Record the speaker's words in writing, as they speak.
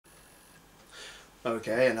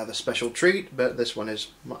Okay, another special treat, but this one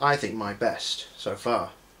is, I think, my best so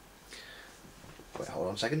far. Wait, hold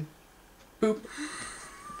on a second. Boop.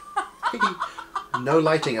 No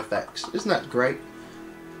lighting effects. Isn't that great?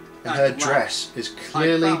 And her dress is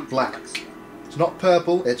clearly black. It's not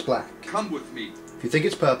purple, it's black. Come with me. If you think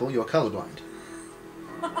it's purple, you're colorblind.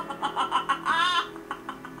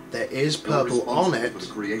 There is purple on it,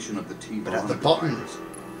 but at the bottom,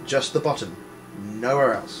 just the bottom,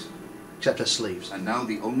 nowhere else, except her sleeves. And now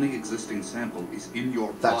the only existing sample is in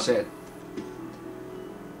your body. That's it.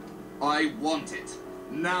 I want it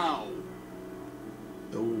now.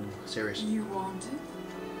 Ooh, serious. You want it?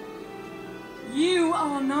 You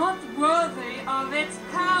are not worthy of its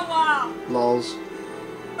power! Lols.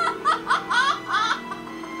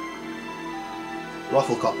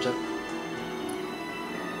 Rufflecopter.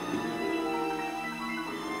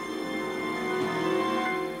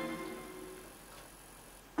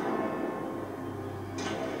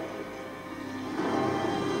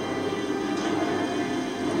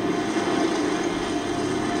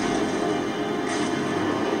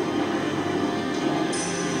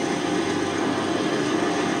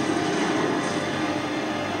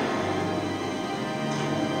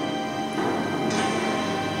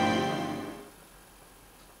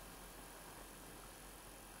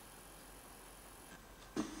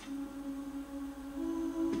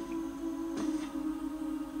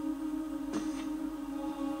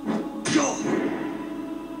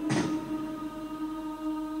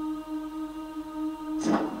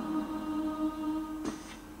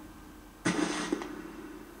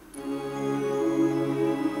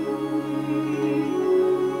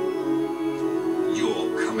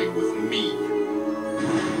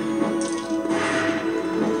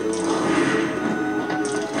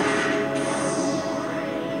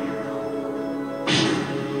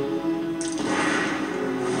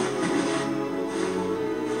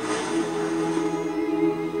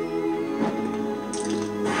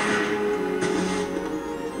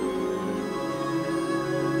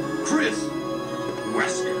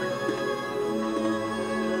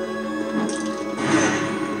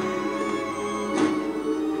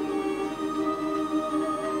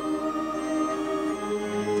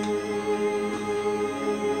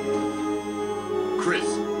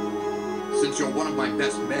 Since you're one of my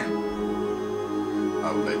best men,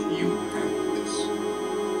 I'll let you handle this.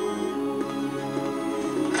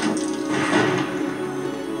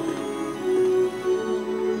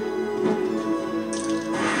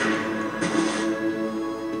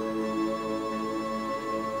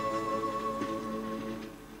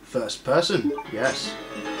 First person, yes.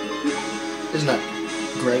 Isn't that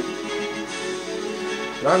great?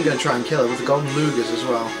 But I'm going to try and kill her with the golden Lugers as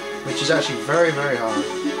well, which is actually very, very hard.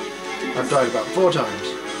 I've died about 4 times.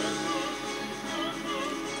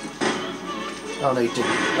 Oh no, you didn't.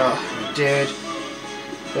 Oh, you did.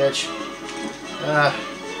 Bitch.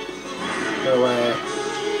 Go away.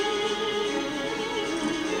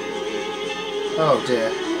 Oh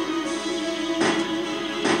dear.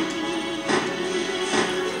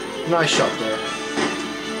 Nice shot there.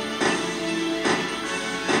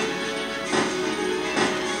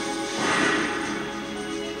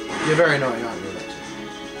 You're very annoying, aren't you?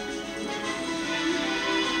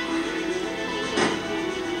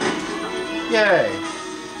 Yay!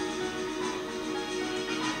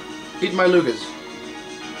 Eat my Lugers.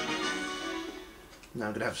 Now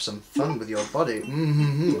I'm gonna have some fun with your body.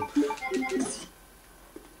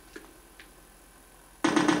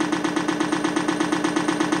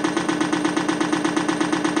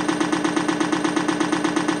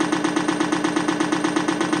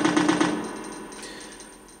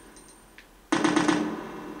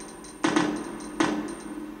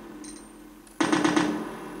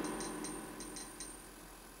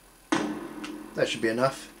 That should be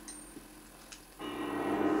enough.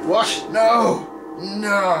 What? No!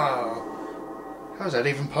 No! How is that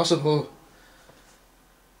even possible?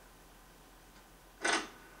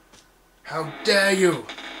 How dare you!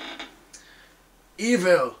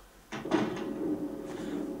 Evil!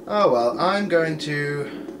 Oh well, I'm going to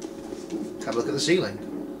have a look at the ceiling.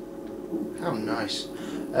 How nice.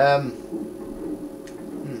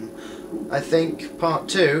 I think part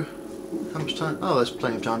 2. How much time? Oh, there's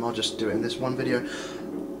plenty of time. I'll just do it in this one video.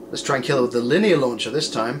 Let's try and kill her with the linear launcher this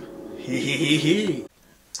time. Hee.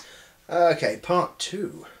 Okay, part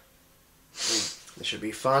 2. This should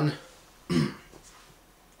be fun.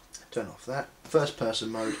 Turn off that. First person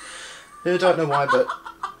mode. I don't know why, but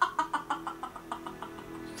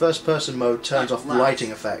first person mode turns off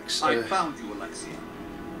lighting effects. I found you, Alexia.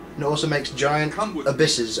 And it also makes giant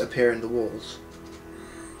abysses appear in the walls.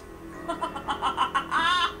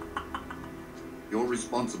 Your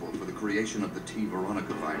responsible for the creation of the T.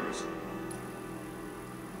 Veronica virus.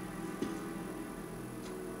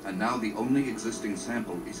 And now the only existing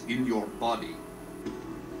sample is in your body.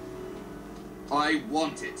 I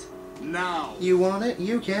want it. Now! You want it?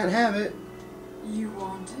 You can't have it. You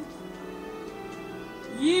want it?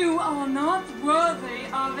 You are not worthy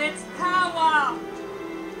of its power!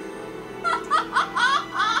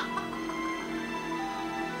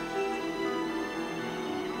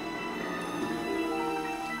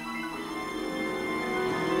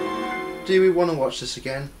 Do we want to watch this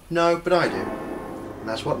again? No, but I do. And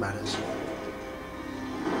that's what matters.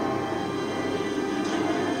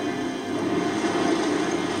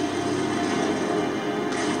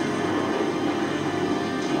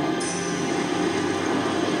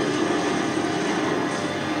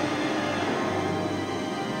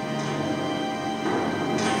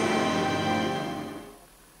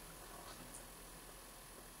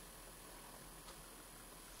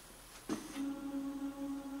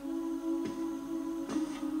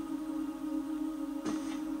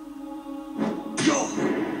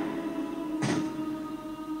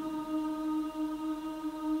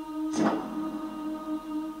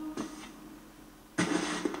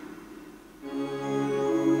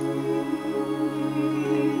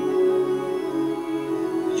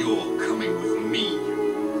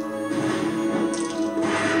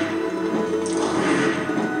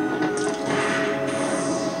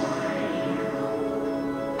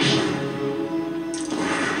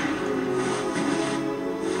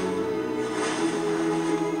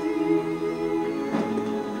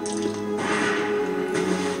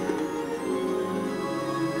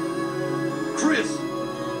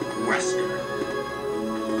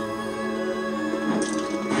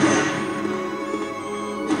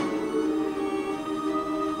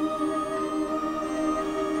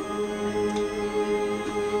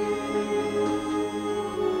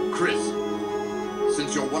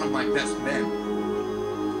 Since you're one of my best men,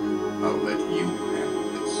 I'll let you handle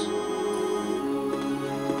this.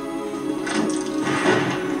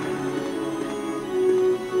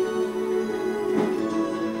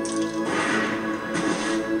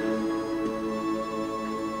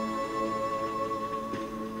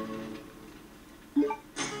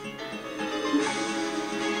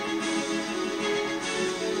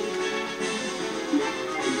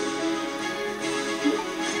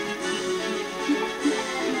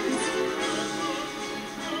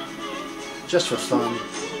 Just for fun.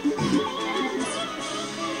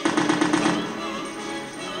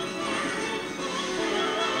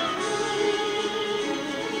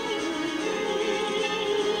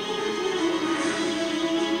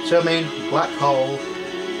 So I mean, black hole,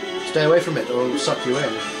 stay away from it or it'll suck you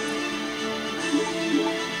in.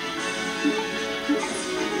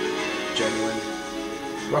 Genuine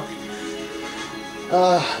rocket.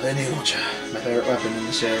 Linear launcher, my favourite weapon in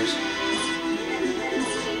the series.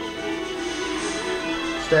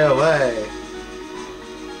 Stay away.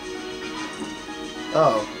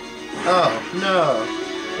 Oh. Oh, no.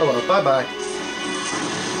 Oh well, bye-bye.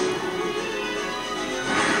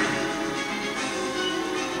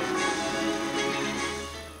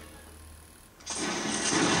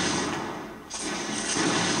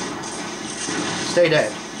 Stay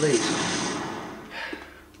dead, please.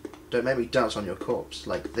 Don't make me dance on your corpse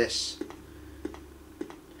like this.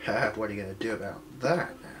 What are you going to do about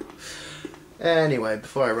that now? Anyway,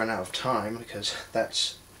 before I run out of time, because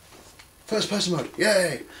that's first person mode,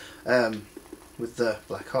 yay! With the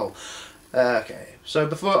black hole. Okay, so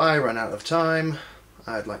before I run out of time,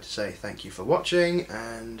 I'd like to say thank you for watching,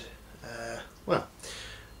 and, well,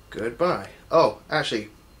 goodbye. Oh, actually,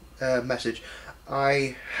 message.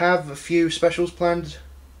 I have a few specials planned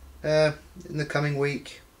in the coming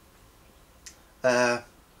week.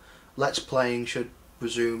 Let's Playing should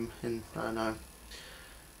resume in, I don't know,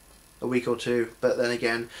 a week or two, but then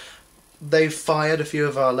again, they've fired a few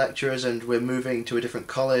of our lecturers and we're moving to a different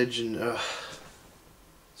college, and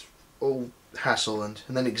it's all hassle and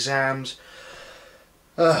then exams.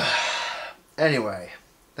 Anyway,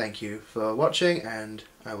 thank you for watching and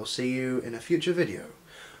I will see you in a future video.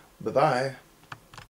 Bye bye.